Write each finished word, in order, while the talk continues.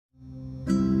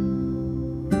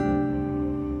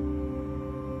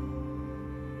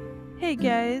Hey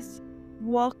guys,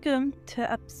 welcome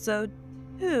to episode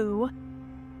 2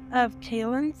 of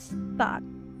Kaylin's Thought.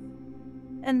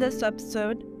 In this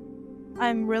episode,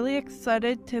 I'm really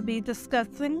excited to be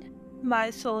discussing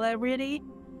my celebrity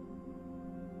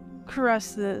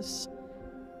crushes.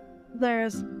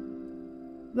 There's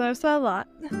a lot.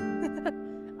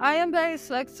 I am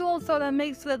bisexual, so that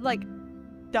makes it like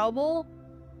double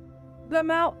the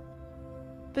amount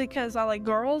because I like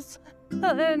girls,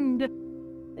 and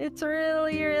it's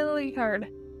really hard.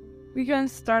 We're gonna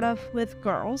start off with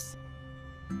girls.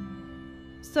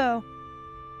 So,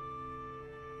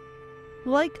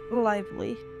 Blake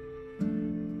Lively.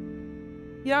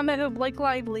 Y'all know who Blake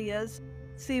Lively is.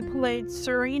 She played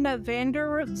Serena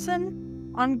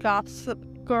Vanderwoodson on Gossip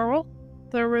Girl,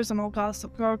 the original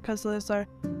Gossip Girl, because there's a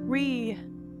reboot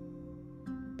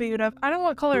of. I don't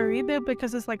want to call it a reboot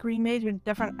because it's like remade with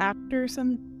different actors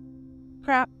and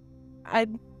crap. I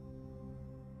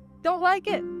don't like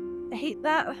it. I hate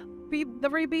that the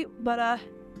reboot, but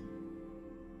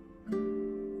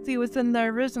she was in the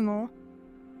original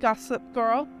Gossip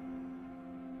Girl,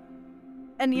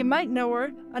 and you might know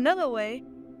her another way.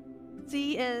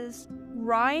 She is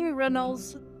Ryan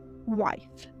Reynolds'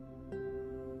 wife,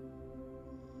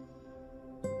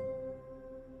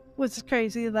 which is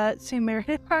crazy that she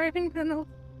married Ryan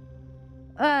Reynolds.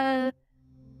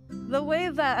 The way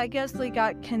that I guess they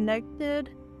got connected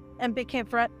and became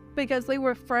friends, because they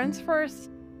were friends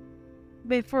first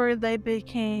before they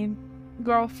became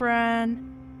girlfriend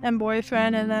and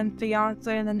boyfriend and then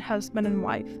fiance and then husband and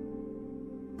wife.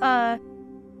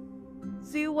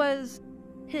 She was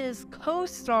his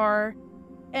co-star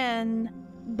in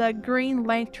the Green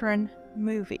Lantern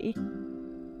movie,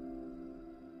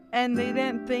 and they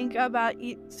didn't think about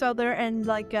each other in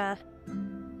like a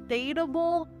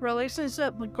dateable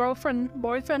relationship, like girlfriend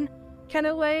boyfriend kind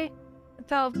of way.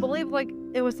 So I believe like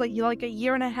it was like a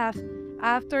year and a half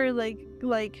after like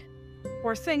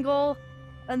we're single,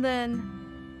 and then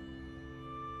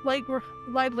like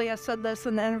Lively has said this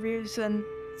in the interviews, and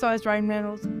so has Ryan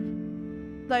Reynolds.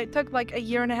 Like took like a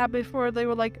year and a half before they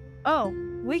were like, oh,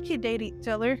 we could date each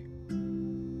other.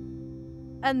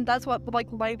 And that's what like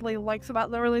Lively likes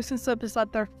about the relationship, is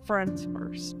that they're friends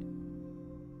first.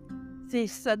 She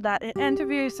said that in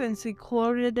interviews, and she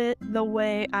quoted it the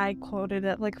way I quoted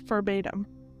it, like verbatim.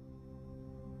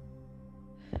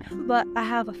 But I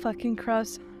have a fucking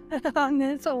crush on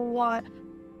this a lot,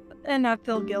 and I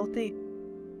feel guilty.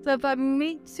 So if I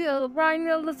meet you, Ryan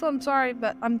Reynolds, I'm sorry,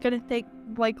 but I'm gonna take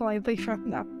Blake Lively from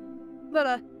now.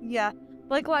 But yeah,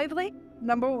 Blake Lively,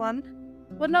 number one.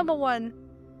 Well, number one,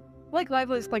 Blake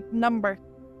Lively is like number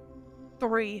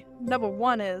 3. Number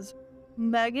 1 is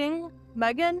Megan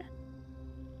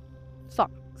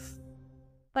Fox.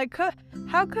 Like,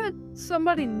 how could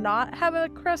somebody not have a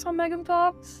crush on Megan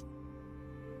Fox?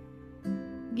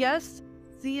 Yes,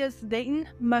 she is dating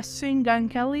Machine Gun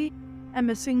Kelly, and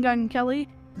Machine Gun Kelly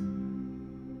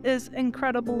is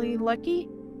incredibly lucky.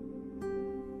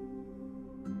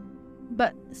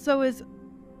 But so is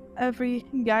every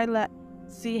guy that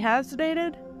she has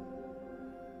dated.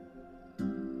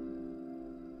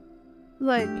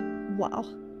 Like, wow.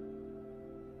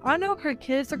 I know her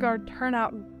kids are gonna turn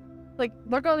out, like,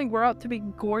 they're gonna grow up to be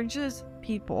gorgeous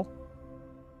people.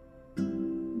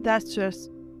 That's just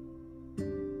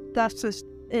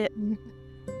it.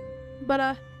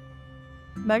 But,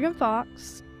 Megan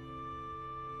Fox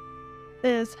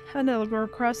is another girl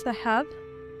crush to have.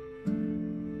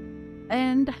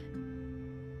 And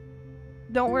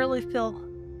don't really feel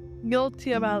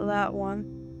guilty about that one.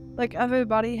 Like,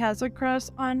 everybody has a crush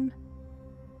on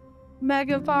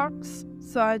Megan Fox,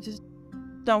 so I just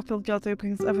don't feel guilty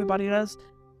because everybody does.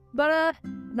 But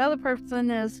another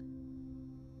person is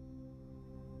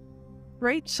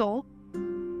Rachel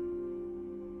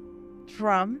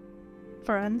from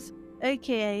Friends,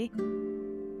 aka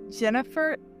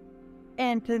Jennifer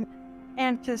Aniston.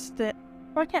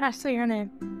 Why can't I say her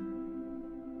name?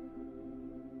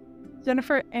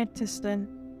 Jennifer Aniston.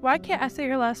 Why can't I say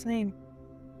her last name?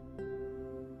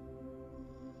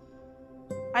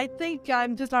 I think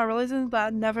I'm just not realizing that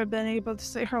I've never been able to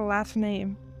say her last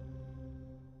name.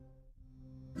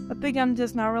 I think I'm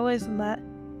just not realizing that.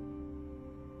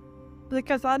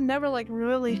 Because I never like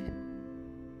really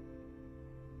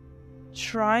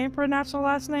try and pronounce her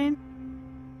last name.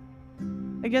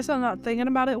 I guess I'm not thinking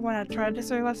about it when I tried to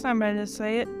say her last name, but I just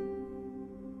say it.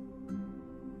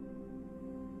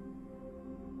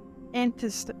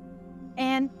 Aniston.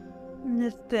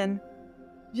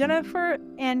 Jennifer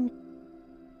Aniston.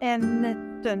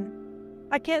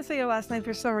 I can't say her last name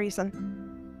for some reason.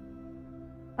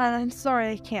 And I'm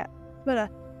sorry I can't.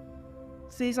 But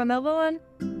she's another one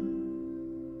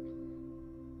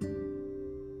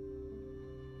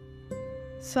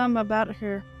some about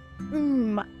her.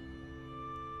 And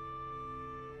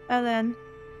then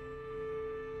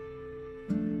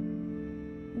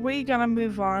we're gonna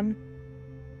move on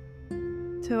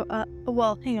to,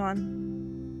 well, hang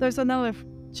on. There's another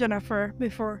Jennifer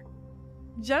before.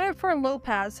 Jennifer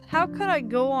Lopez. How could I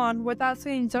go on without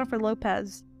saying Jennifer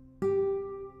Lopez?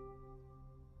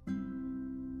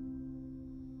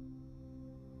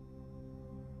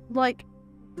 Like,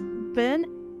 Ben,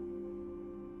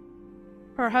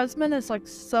 her husband is like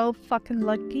so fucking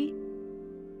lucky.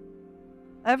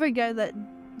 Every guy that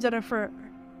Jennifer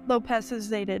Lopez has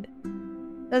dated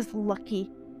is lucky.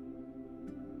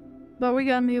 But we're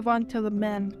gonna move on to the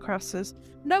men crushes.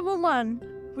 Number one,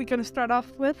 we're gonna start off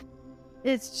with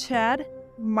is Chad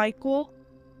Michael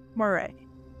Murray.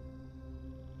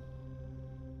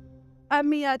 I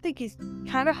mean, I think he's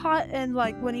kind of hot and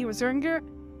like when he was younger,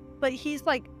 but he's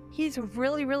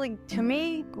really, really, to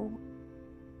me,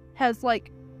 has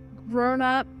like grown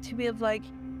up to be like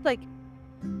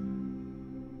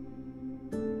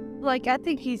I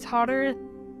think he's hotter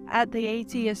at the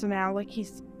age he is now. Like,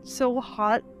 he's so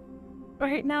hot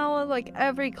right now. Like,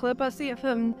 every clip I see of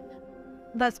him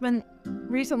that's been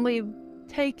recently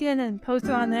taken and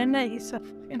posted on the internet, he's so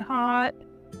fucking hot.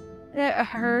 It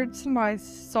hurts my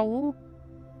soul.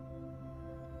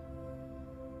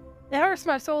 It hurts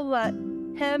my soul that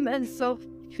him and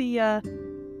Sophie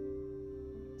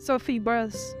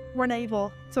Bruce were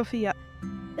naval. Sophia.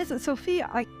 Is it Sophia?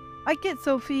 I get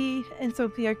Sophie and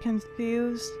Sophia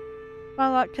confused a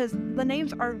lot because the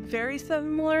names are very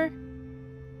similar.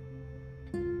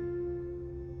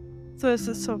 So this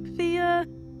is Sophia.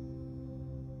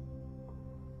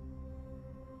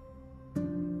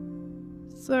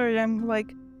 Sorry, I'm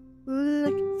like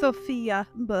Sophia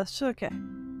Bush. Okay.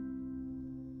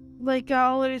 Like, I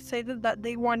already stated that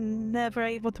they were never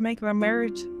able to make their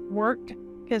marriage work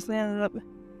because they ended up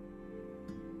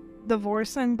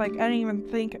divorcing. Like, I don't even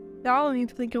think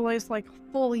it was like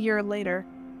a full year later.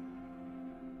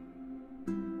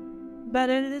 But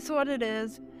it is what it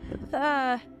is.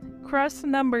 Crush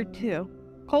number 2.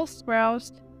 Cole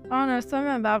Sprouse. I don't know,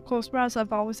 something about Cole Sprouse.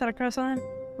 I've always had a crush on him.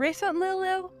 Recently,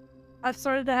 though, I've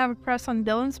started to have a crush on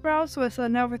Dylan Sprouse, which I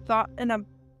never thought in a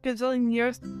gazillion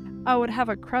years I would have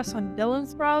a crush on Dylan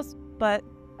Sprouse, but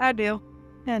I do.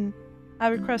 And I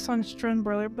have a crush on Stern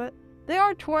Brother, but they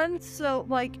are twins, so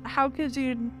like, how could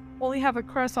you only have a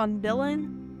crush on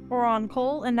Dylan or on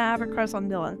Cole and not have a crush on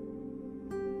Dylan?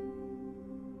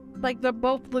 Like, they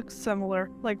both look similar.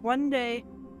 Like, one day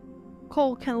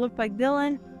Cole can look like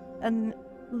Dylan, and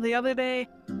the other day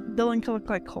Dylan can look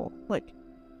like Cole. Like,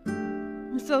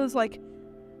 so it's like,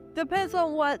 depends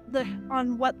on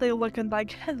what they looking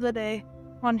like the day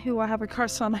on who I have a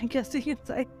crush on, I guess you could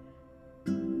say.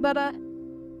 But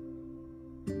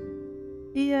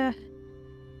yeah.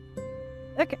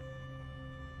 Okay.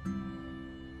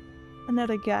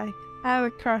 Another guy I have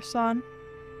a crush on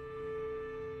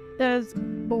is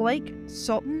Blake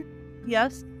Shelton.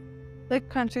 Yes, the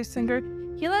country singer.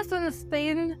 He lives in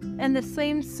the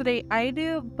same city I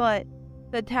do, but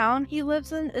the town he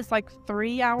lives in is like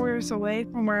 3 hours away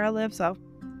from where I live, so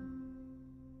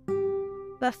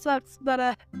that sucks.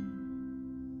 But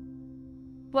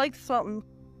Blake Shelton,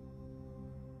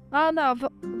 I don't know,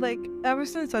 like, ever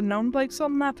since I've known Blake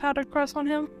Shelton, I've had a crush on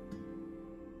him.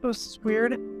 It was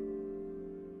weird,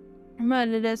 but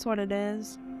it is what it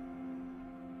is.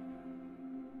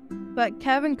 But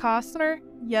Kevin Costner,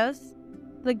 yes,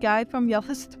 the guy from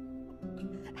Yellowstone.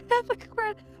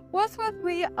 What's with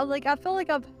me? Like, I feel like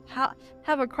I've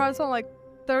have a crush on like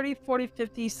 30, 40,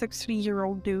 50,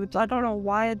 60-year-old dudes. I don't know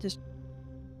why, I just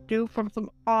do for some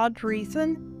odd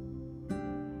reason.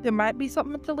 There might be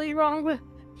something mentally wrong with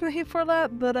me for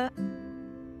that, but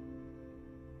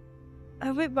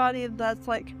everybody that's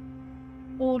like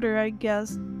older, I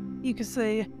guess you could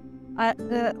say,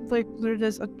 like, they're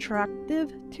just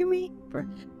attractive to me for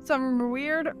some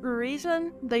weird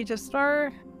reason. They just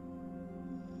are.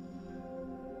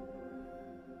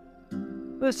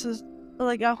 Which is,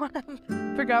 like, I want to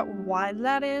figure out why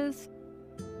that is.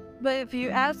 But if you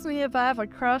ask me if I have a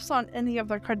crush on any of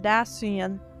the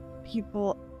Kardashian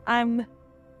people, I'm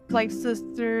like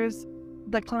sisters,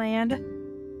 the clan,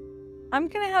 I'm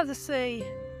gonna have to say,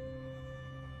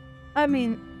 I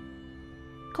mean,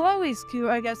 Khloe's cute,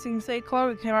 I guess you can say.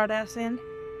 Khloe Kardashian.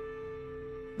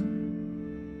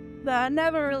 But I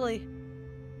never really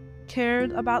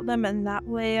cared about them in that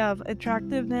way of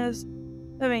attractiveness.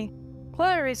 I mean,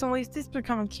 Khloe recently, she's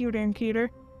becoming cuter and cuter.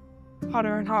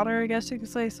 Hotter and hotter, I guess you could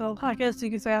say. So I guess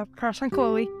you could say I have a crush on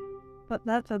Khloe. But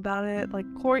that's about it. Like,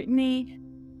 Kourtney,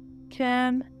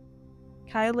 Kim,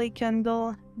 Kylie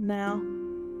Kendall, now.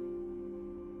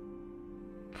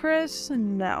 Chris,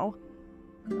 no.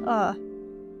 I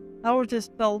would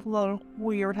just feel a little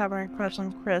weird having a crush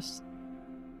on Chris.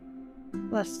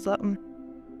 That's something.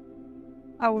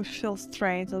 I would feel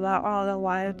strange about. I don't know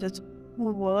why, I just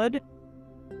would.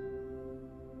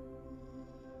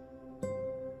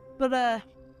 But,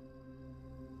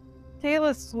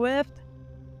 Taylor Swift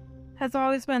has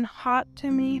always been hot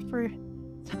to me for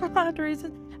some odd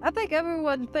reason. I think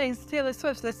everyone thinks Taylor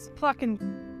Swift is fucking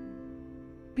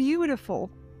beautiful.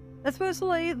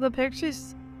 Especially the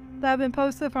pictures that have been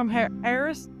posted from her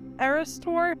Eras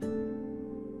tour.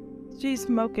 She's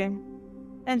smoking.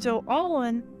 And Joe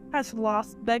Alwyn has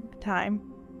lost big time.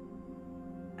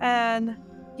 And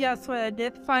yes, when I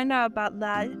did find out about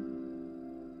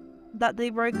that they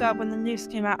broke up when the news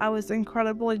came out, I was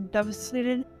incredibly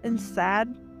devastated and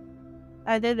sad.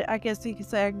 I guess you could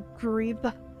say I grieved.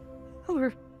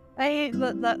 I hate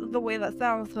the way that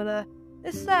sounds, but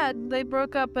it's sad. They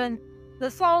broke up, and the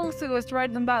songs he was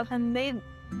writing about him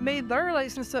made their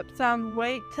relationship sound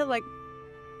like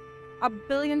a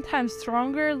billion times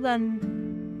stronger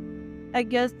than, I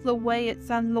guess, the way it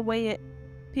sounded, the way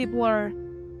people are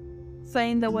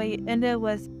saying the way it ended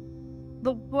was,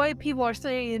 the way people are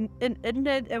saying it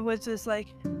ended, it was just like,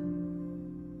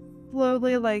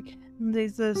 slowly, like, they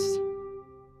just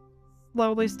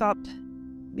slowly stopped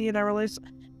being a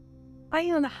relationship. I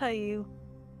don't know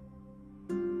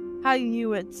how you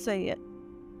would say it.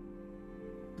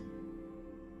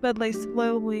 But they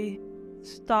slowly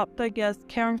stopped, I guess,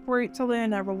 caring for each other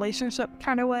in a relationship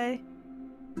kind of way.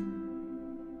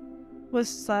 Which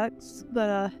sucks,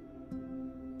 but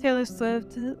Taylor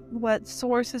Swift, what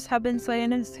sources have been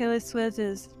saying is Taylor Swift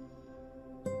is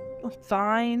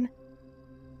fine.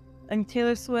 And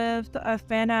Taylor Swift, a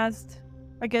fan asked,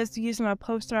 I guess using a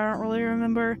poster, I don't really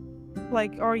remember,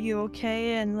 like, are you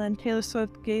okay? And then Taylor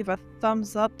Swift gave a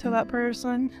thumbs up to that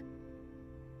person.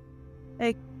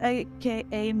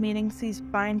 AKA meaning she's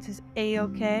fine, she's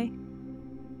A-okay.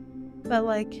 But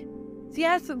like, she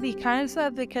has to be kind of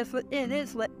sad because it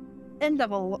is the end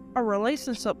of a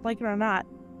relationship, like it or not.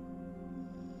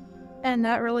 And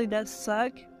that really does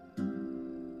suck.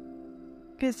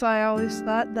 Because I always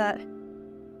thought that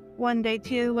one day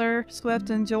Taylor Swift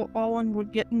and Joe Alwyn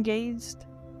would get engaged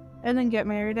and then get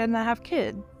married and then have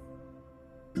kids.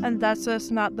 And that's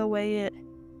just not the way it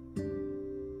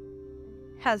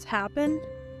has happened.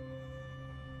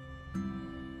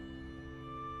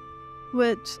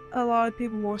 Which a lot of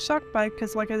people were shocked by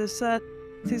because, like I just said,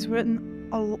 she's written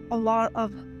a lot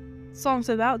of songs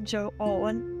about Joe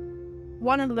Alwyn.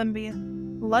 One of them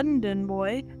being London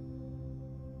Boy,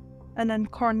 and then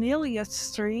Cornelia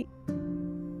Street.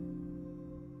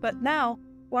 But now,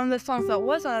 one of the songs that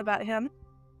wasn't about him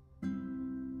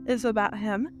is about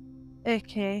him,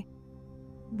 aka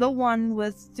the one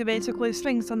with she basically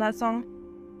sings on that song.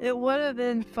 It would have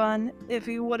been fun if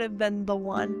he would have been the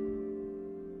one.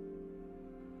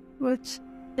 Which,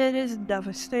 it is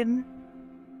devastating.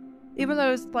 Even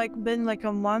though it's been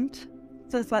a month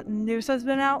since that news has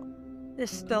been out,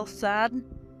 it's still sad.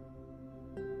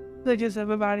 Because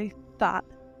everybody thought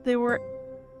they were,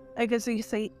 I guess you could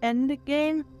say, end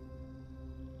game.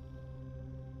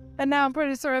 And now I'm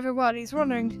pretty sure everybody's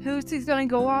wondering who she's gonna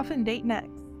go off and date next.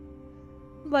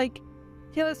 Like,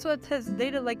 Taylor Swift has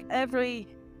dated every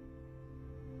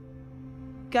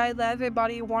guy that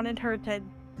everybody wanted her to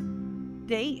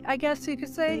date, I guess you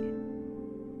could say.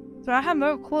 So I have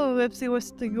no clue if she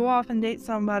was to go off and date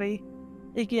somebody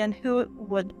again, who it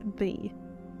would be.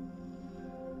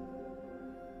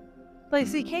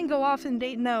 She can't go off and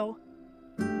date no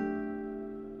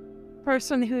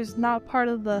person who's not part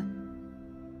of the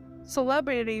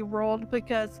celebrity world,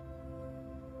 because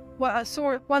one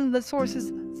of the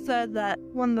sources said that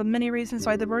one of the many reasons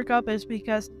why they broke up is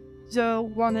because Joe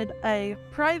wanted a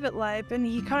private life and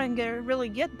he couldn't really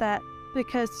get that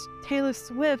because Taylor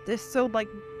Swift is so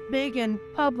big and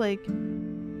public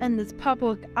in this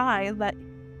public eye that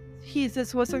he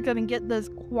just wasn't gonna get this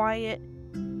quiet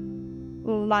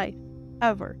life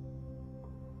ever.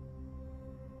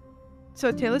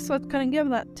 So Taylor Swift couldn't give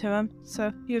that to him,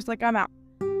 so he was like, I'm out.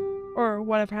 Or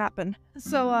whatever happened.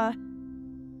 So,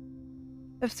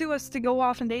 if she was to go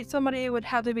off and date somebody, it would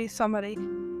have to be somebody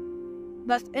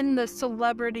that's in the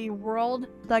celebrity world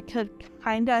that could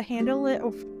kinda handle it,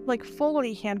 or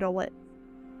fully handle it.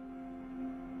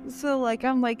 So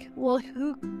I'm well,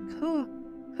 who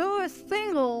is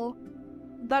single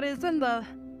that is in the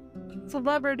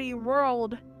celebrity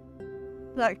world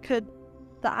that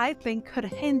I think could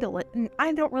handle it? And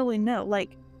I don't really know.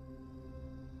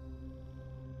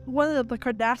 One of the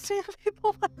Kardashian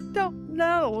people? I don't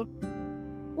know.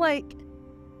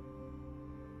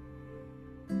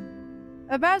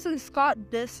 Imagine Scott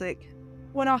Disick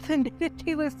went off and dated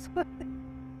Taylor Swift.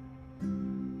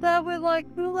 That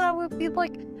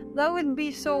would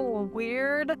be so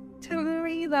weird to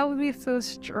me. That would be so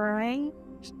strange.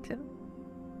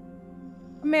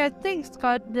 I mean, I think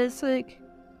Scott Disick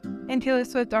and Taylor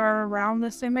Swift are around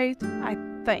the same age. I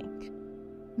think.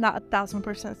 Not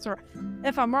 1000% sure.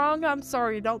 If I'm wrong, I'm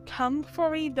sorry. Don't come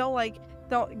for me. Don't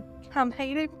come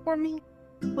hating for me.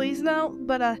 Please don't.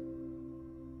 But,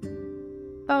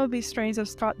 that would be strange if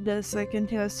Scott Disick and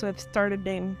Taylor Swift started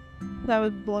dating. That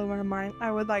would blow my mind.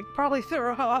 I would, probably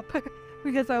throw up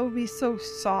because I would be so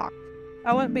shocked.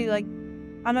 I wouldn't be,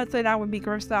 I'm not saying I would be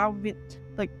grossed out. I would be,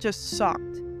 just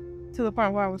shocked to the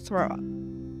point where I would throw up.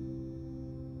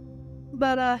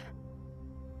 But,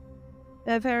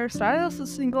 if Harry Styles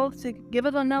is single, to give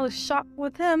it another shot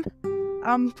with him,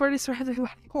 I'm pretty sure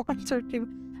everybody wants her to.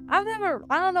 I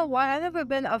don't know why, I've never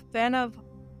been a fan of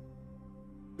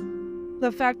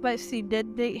the fact that she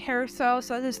did date Harry Styles.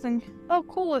 So I just think, oh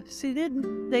cool, if she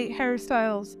did date Harry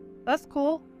Styles, that's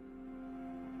cool.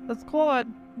 That's cool. I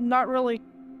don't really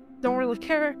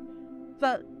care.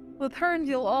 But with her and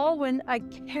Jill Alwyn, I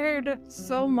cared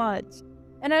so much.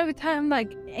 And every time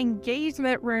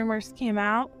engagement rumors came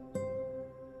out,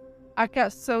 I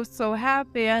got so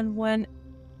happy. And when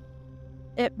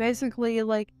it basically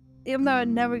even though it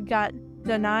never got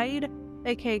denied,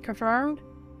 aka confirmed,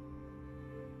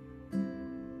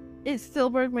 it still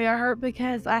broke my heart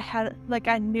because I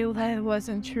knew that it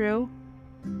wasn't true.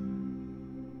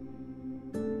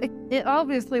 It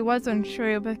obviously wasn't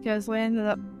true because we ended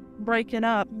up breaking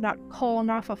up, not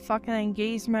calling off a fucking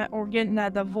engagement or getting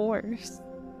a divorce.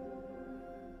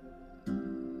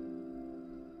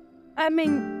 I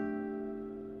mean,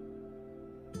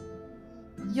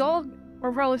 y'all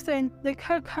were probably saying they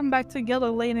could come back together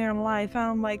later in life.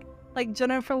 Like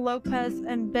Jennifer Lopez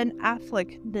and Ben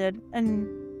Affleck did. And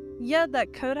yeah,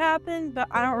 that could happen, but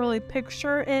I don't really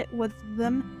picture it with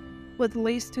them, with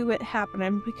least to it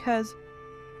happening, because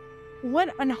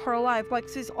what in her life,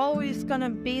 she's always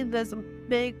gonna be this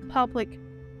big public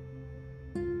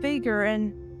figure,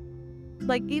 and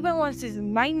even when she's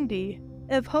 90,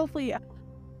 if hopefully,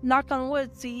 knock on wood,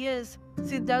 she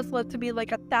does live to be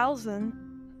 1,000.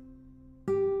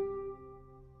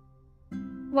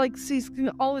 She's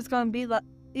always gonna be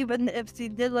even if she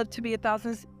did live to be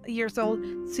 1,000 years old,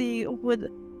 she would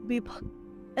be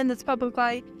in this public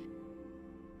light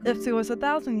if she was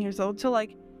 1,000 years old. So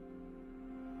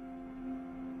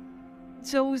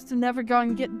Joe's never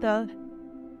gonna get the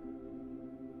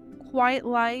quiet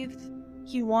life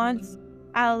he wants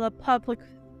out of the public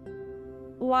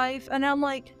life. And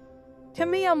to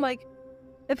me,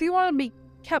 if you want to be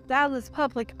kept out of this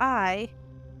public eye,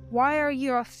 why are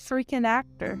you a freaking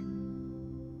actor?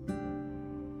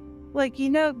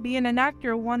 Being an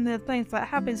actor, one of the things that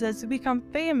happens is you become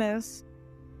famous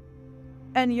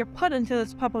and you're put into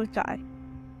this public eye.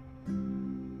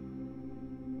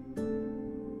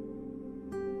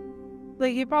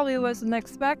 He probably wasn't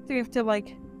expecting to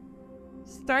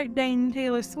start dating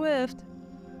Taylor Swift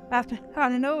out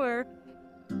of nowhere,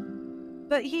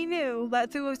 but he knew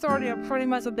that it was already pretty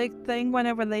much a big thing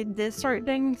whenever they did start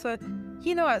dating. So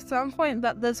he knew at some point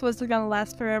that this wasn't gonna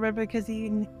last forever because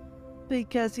he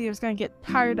was gonna get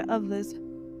tired of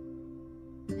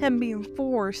him being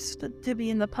forced to be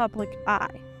in the public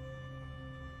eye.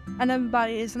 And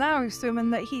everybody is now assuming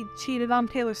that he cheated on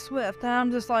Taylor Swift, and I'm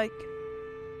just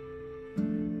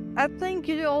I think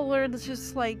y'all are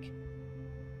just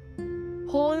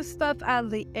pulling stuff out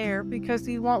of the air because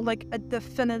you want a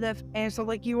definitive answer,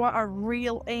 you want a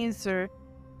real answer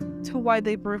to why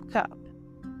they broke up.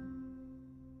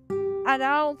 And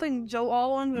I don't think Joe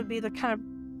Alwyn would be the kind of,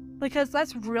 because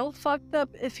that's real fucked up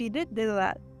if he did do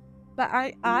that. But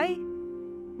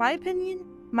my opinion,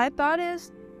 my thought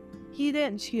is, he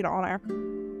didn't cheat on her.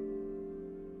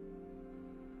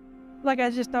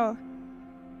 I just don't.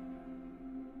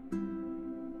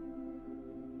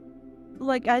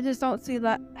 I just don't see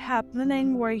that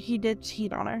happening where he did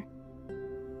cheat on her.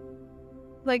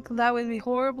 That would be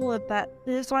horrible if that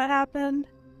is what happened.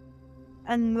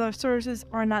 And the sources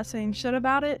are not saying shit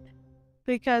about it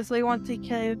because they want to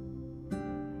keep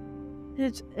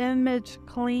his image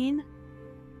clean.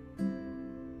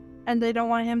 And they don't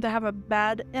want him to have a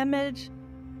bad image.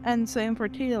 And same for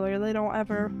Taylor. They don't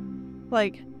ever,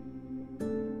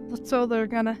 so they're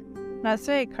gonna not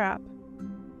say crap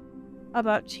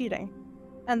about cheating.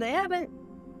 And they haven't.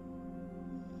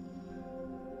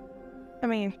 I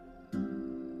mean,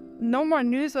 no more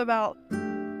news about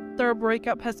their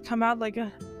breakup has come out.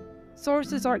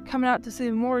 Sources aren't coming out to say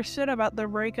more shit about their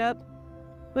breakup,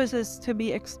 which is to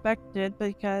be expected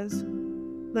because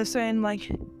they're saying like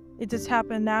it just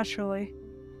happened naturally.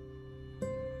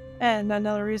 And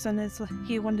another reason is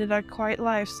he wanted a quiet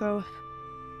life, so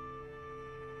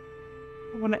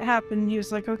when it happened, he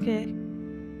was like, okay,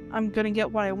 I'm gonna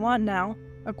get what I want now,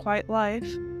 a quiet life.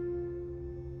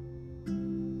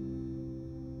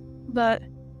 But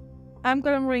I'm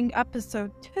gonna bring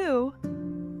episode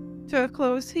 2 to a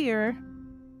close here.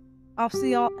 I'll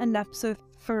see y'all in episode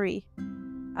 3.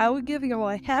 I will give you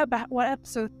a hint about what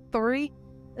episode 3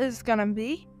 is gonna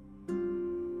be,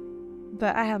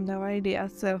 but I have no idea,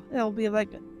 so it'll be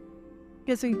like, I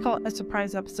guess we can call it a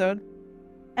surprise episode.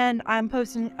 And I'm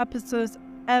posting episodes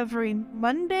every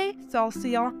Monday, so I'll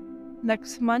see y'all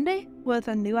next Monday with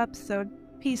a new episode.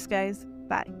 Peace, guys.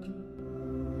 Bye.